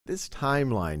This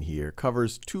timeline here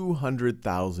covers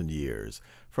 200,000 years,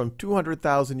 from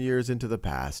 200,000 years into the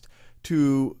past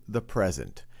to the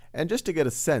present. And just to get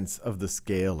a sense of the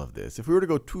scale of this, if we were to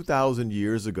go 2,000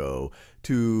 years ago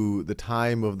to the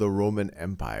time of the Roman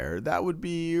Empire, that would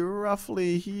be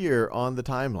roughly here on the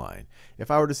timeline.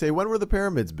 If I were to say, when were the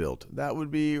pyramids built? That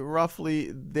would be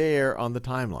roughly there on the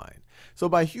timeline. So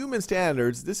by human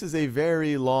standards, this is a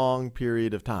very long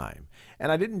period of time.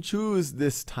 And I didn't choose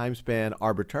this time span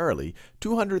arbitrarily.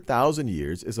 200,000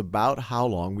 years is about how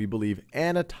long we believe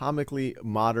anatomically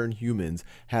modern humans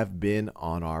have been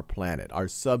on our planet, our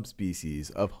subspecies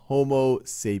of Homo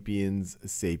sapiens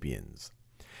sapiens.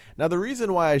 Now, the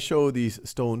reason why I show these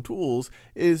stone tools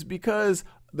is because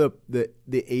the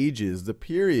ages, the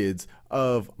periods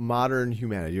of modern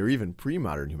humanity, or even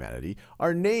pre-modern humanity,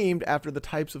 are named after the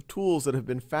types of tools that have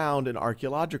been found in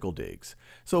archaeological digs.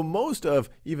 So most of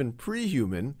even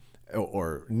pre-human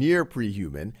or near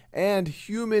pre-human and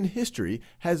human history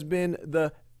has been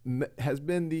the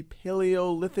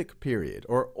Paleolithic period,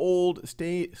 or Old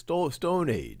Stone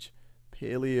Age.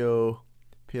 Paleo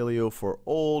for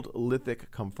old, lithic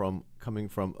coming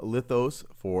from lithos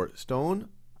for stone.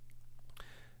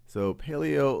 So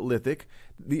Paleolithic.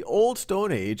 The Old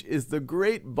Stone Age is the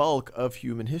great bulk of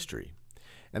human history.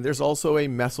 And there's also a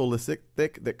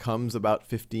Mesolithic that comes about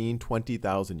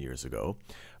 20,000 years ago.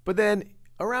 But then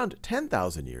around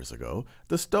 10,000 years ago,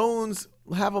 the stones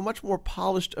have a much more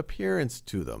polished appearance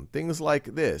to them, things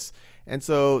like this. And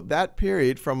so that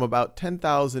period from about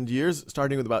 10,000 years,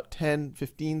 starting with about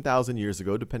 15,000 years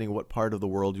ago, depending on what part of the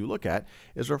world you look at,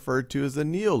 is referred to as the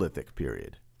Neolithic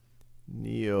period.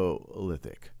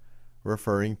 Neolithic,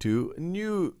 referring to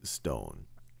new stone.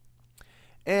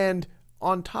 And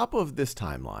on top of this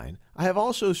timeline, I have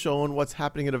also shown what's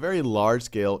happening at a very large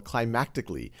scale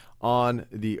climactically on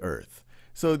the Earth.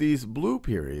 So these blue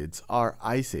periods are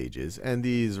ice ages, and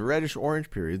these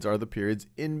reddish-orange periods are the periods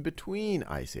in between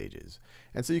ice ages.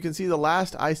 And so you can see the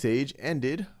last ice age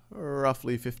ended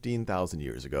roughly 15,000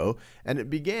 years ago, and it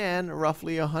began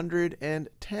roughly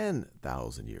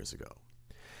 110,000 years ago.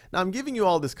 Now, I'm giving you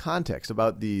all this context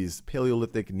about these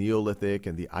Paleolithic, Neolithic,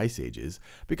 and the Ice Ages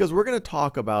because we're going to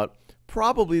talk about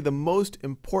probably the most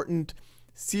important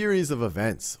series of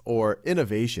events or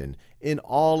innovation in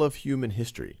all of human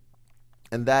history,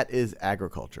 and that is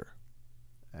agriculture.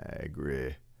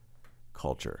 Agriculture.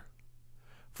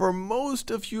 For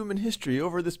most of human history,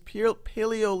 over this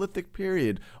Paleolithic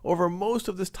period, over most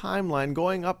of this timeline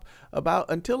going up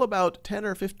until about 10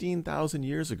 or 15,000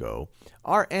 years ago,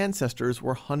 our ancestors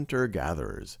were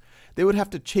hunter-gatherers. They would have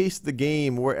to chase the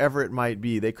game wherever it might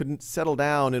be. They couldn't settle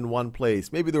down in one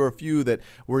place. Maybe there were a few that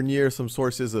were near some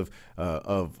sources of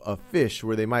fish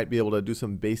where they might be able to do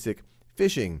some basic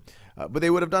fishing. But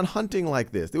they would have done hunting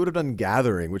like this. They would have done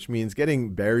gathering, which means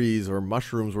getting berries or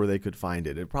mushrooms where they could find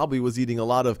it. It probably was eating a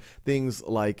lot of things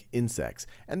like insects.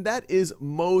 And that is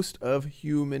most of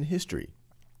human history.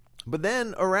 But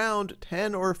then around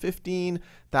 10 or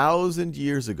 15,000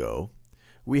 years ago,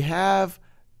 we have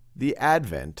the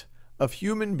advent of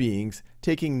human beings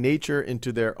taking nature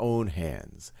into their own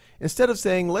hands. Instead of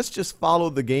saying, let's just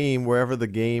follow the game wherever the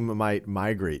game might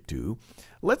migrate to,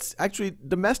 let's actually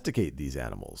domesticate these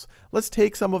animals. Let's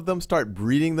take some of them, start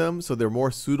breeding them so they're more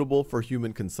suitable for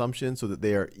human consumption, so that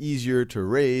they are easier to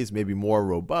raise, maybe more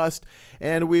robust,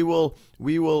 and we will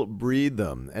breed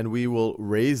them and we will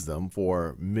raise them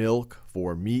for milk,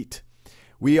 for meat.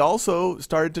 We also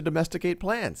started to domesticate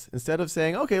plants. Instead of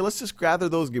saying, okay, let's just gather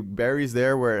those berries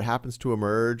there where it happens to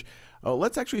emerge,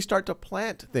 let's actually start to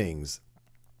plant things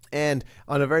and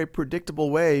on a very predictable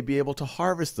way be able to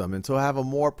harvest them and so have a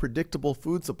more predictable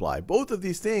food supply. Both of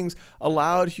these things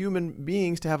allowed human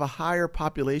beings to have a higher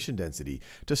population density,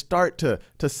 to start to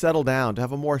settle down, to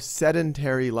have a more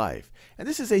sedentary life. And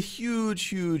this is a huge,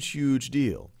 huge, huge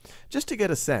deal. Just to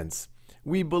get a sense,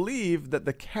 we believe that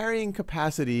the carrying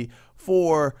capacity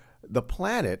for the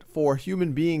planet, for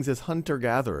human beings as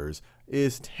hunter-gatherers,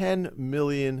 is 10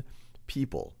 million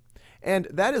people. And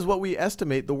that is what we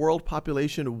estimate the world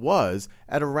population was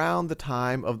at around the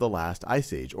time of the last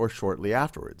ice age, or shortly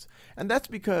afterwards. And that's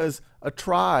because a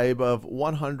tribe of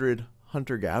 100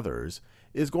 hunter-gatherers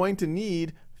is going to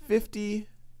need 50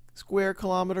 square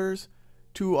kilometers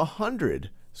to 100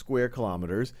 square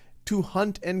kilometers to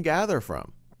hunt and gather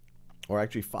from. Or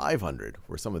actually 500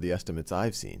 were some of the estimates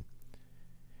I've seen.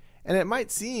 And it might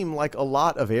seem like a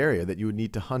lot of area that you would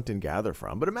need to hunt and gather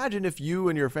from, but imagine if you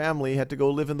and your family had to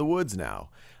go live in the woods now.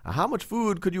 How much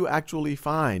food could you actually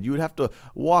find? You would have to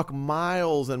walk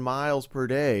miles and miles per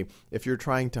day if you're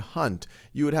trying to hunt.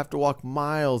 You would have to walk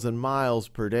miles and miles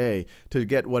per day to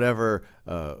get whatever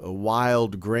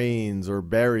wild grains or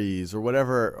berries or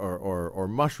whatever, or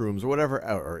mushrooms or whatever,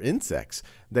 or insects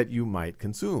that you might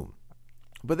consume.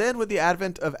 But then with the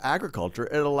advent of agriculture,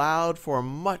 it allowed for a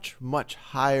much, much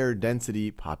higher density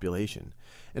population.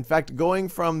 In fact, going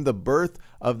from the birth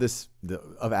of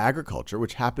agriculture,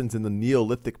 which happens in the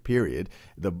Neolithic period,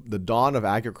 the dawn of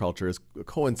agriculture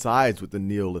coincides with the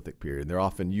Neolithic period. They're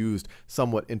often used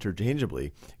somewhat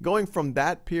interchangeably. Going from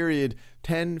that period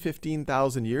 10,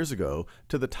 15,000 years ago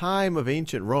to the time of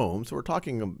ancient Rome, so we're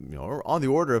talking on the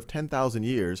order of 10,000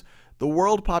 years, the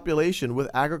world population with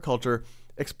agriculture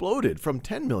exploded from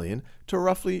 10 million to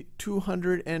roughly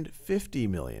 250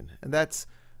 million. And that's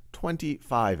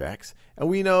 25x. And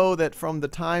we know that from the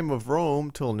time of Rome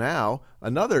till now,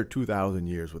 another 2,000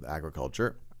 years with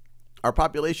agriculture, our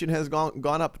population has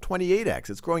gone up 28x.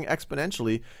 It's growing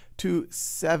exponentially to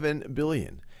 7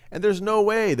 billion. And there's no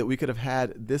way that we could have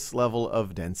had this level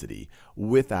of density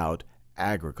without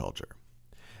agriculture.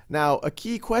 Now, a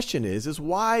key question is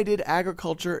why did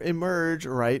agriculture emerge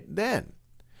right then?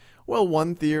 Well,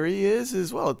 one theory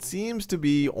is well, it seems to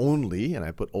be only, and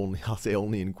I put only, I'll say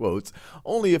only in quotes,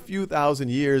 only a few thousand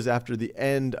years after the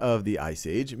end of the Ice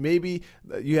Age. Maybe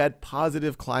you had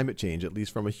positive climate change, at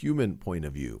least from a human point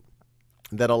of view,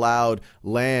 that allowed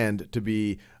land to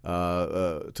be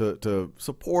to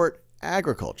support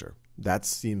agriculture. That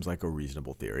seems like a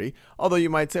reasonable theory. Although you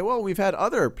might say, well, we've had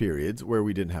other periods where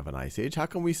we didn't have an ice age. How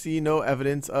can we see no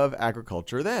evidence of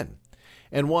agriculture then?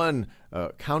 And one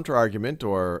counter-argument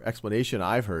or explanation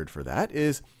I've heard for that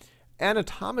is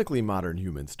anatomically modern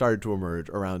humans started to emerge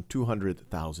around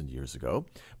 200,000 years ago.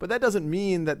 But that doesn't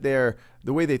mean that the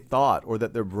way they thought or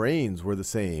that their brains were the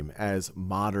same as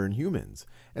modern humans.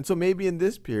 And so maybe in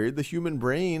this period, the human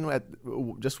brain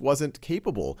just wasn't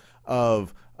capable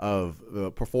of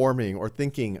performing or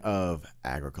thinking of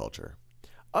agriculture.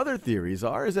 Other theories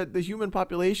is that the human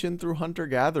population through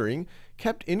hunter-gathering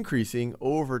kept increasing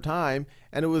over time,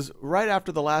 and it was right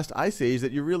after the last ice age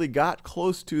that you really got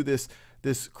close to this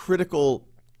critical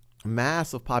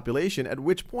mass of population, at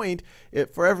which point,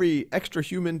 for every extra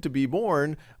human to be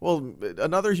born, well,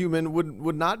 another human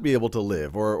would not be able to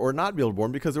live or not be able to be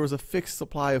born because there was a fixed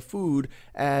supply of food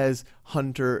as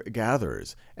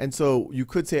hunter-gatherers. And so you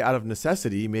could say out of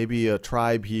necessity, maybe a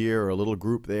tribe here or a little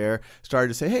group there started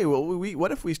to say, hey, well,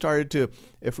 what if we started to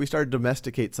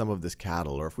domesticate some of this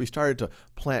cattle, or if we started to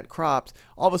plant crops,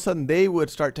 all of a sudden they would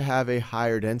start to have a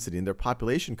higher density and their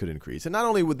population could increase. And not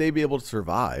only would they be able to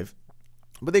survive,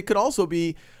 but they could also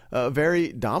be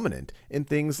very dominant in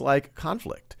things like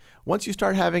conflict. Once you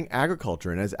start having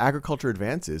agriculture, and as agriculture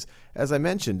advances, as I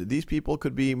mentioned, these people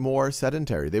could be more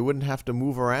sedentary. They wouldn't have to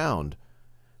move around.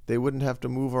 They wouldn't have to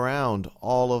move around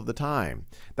all of the time.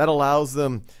 That allows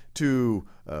them to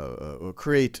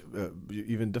create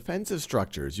even defensive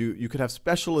structures. You could have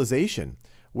specialization,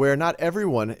 where not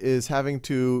everyone is having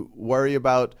to worry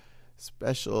about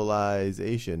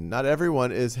specialization. Not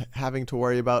everyone is having to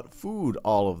worry about food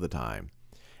all of the time.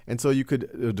 And so you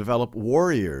could develop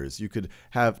warriors. You could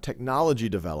have technology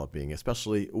developing,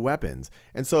 especially weapons.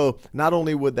 And so not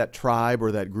only would that tribe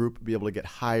or that group be able to get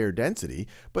higher density,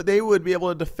 but they would be able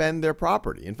to defend their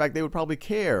property. In fact, they would probably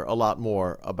care a lot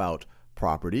more about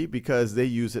property because they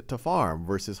use it to farm,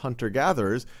 versus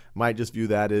hunter-gatherers might just view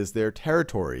that as their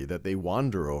territory that they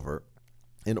wander over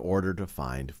in order to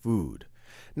find food.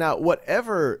 Now,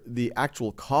 whatever the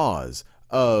actual cause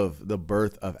of the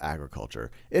birth of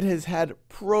agriculture, it has had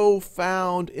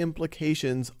profound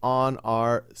implications on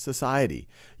our society.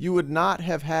 You would not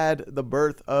have had the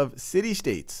birth of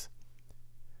city-states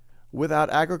without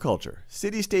agriculture.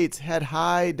 City-states had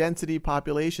high-density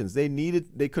populations. They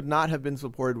could not have been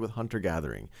supported with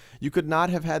hunter-gathering. You could not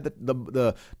have had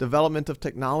the development of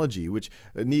technology, which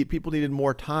people needed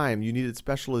more time. You needed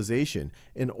specialization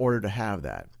in order to have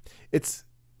that. It's,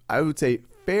 I would say,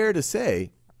 fair to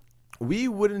say, we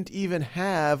wouldn't even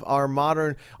have our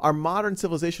modern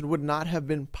civilization would not have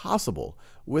been possible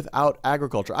without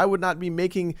agriculture. I would not be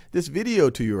making this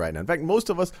video to you right now. In fact, most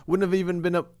of us wouldn't have even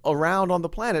been around on the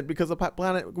planet because the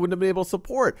planet wouldn't have been able to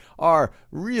support our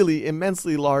really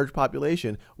immensely large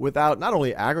population without not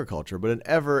only agriculture, but an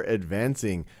ever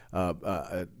advancing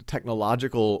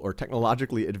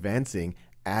technologically advancing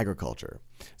agriculture.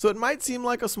 So it might seem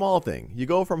like a small thing. You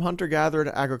go from hunter-gatherer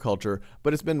to agriculture,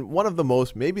 but it's been one of the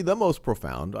most, maybe the most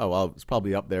profound, well, it's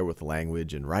probably up there with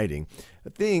language and writing,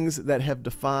 things that have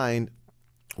defined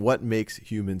what makes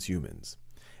humans humans.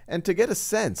 And to get a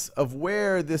sense of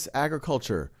where this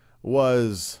agriculture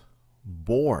was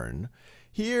born,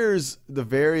 here's the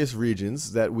various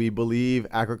regions that we believe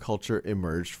agriculture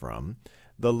emerged from.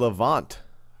 The Levant,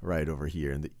 right over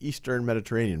here in the Eastern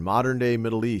Mediterranean, modern-day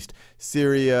Middle East,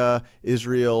 Syria,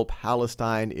 Israel,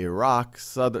 Palestine, Iraq,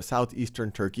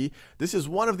 southeastern Turkey. This is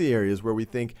one of the areas where we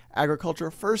think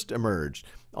agriculture first emerged,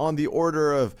 on the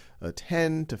order of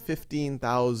 10 to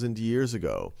 15,000 years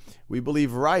ago. We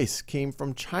believe rice came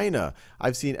from China.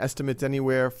 I've seen estimates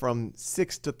anywhere from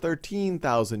 6 to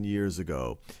 13,000 years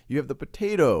ago. You have the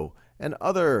potato and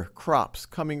other crops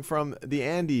coming from the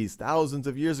Andes thousands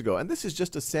of years ago. And this is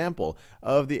just a sample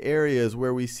of the areas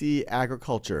where we see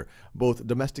agriculture, both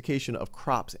domestication of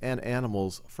crops and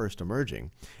animals, first emerging.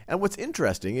 And what's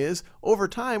interesting is, over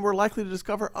time, we're likely to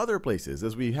discover other places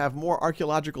as we have more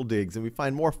archaeological digs and we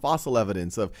find more fossil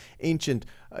evidence of ancient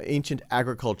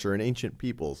agriculture and ancient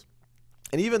peoples.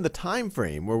 And even the time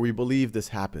frame where we believe this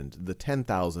happened, the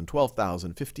 10,000,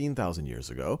 12,000, 15,000 years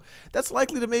ago, that's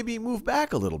likely to maybe move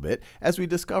back a little bit as we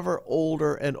discover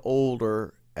older and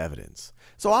older evidence.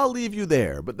 So I'll leave you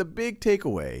there, but the big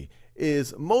takeaway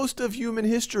is most of human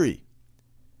history,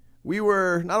 we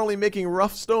were not only making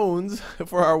rough stones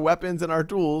for our weapons and our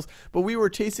tools, but we were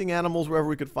chasing animals wherever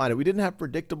we could find it. We didn't have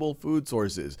predictable food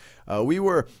sources. We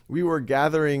were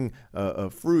gathering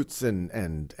fruits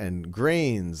and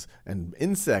grains and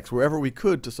insects wherever we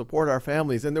could to support our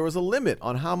families, and there was a limit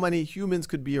on how many humans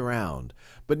could be around.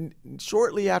 But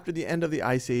shortly after the end of the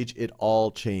Ice Age, it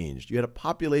all changed. You had a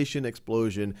population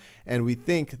explosion, and we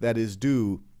think that is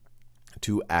due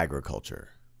to agriculture.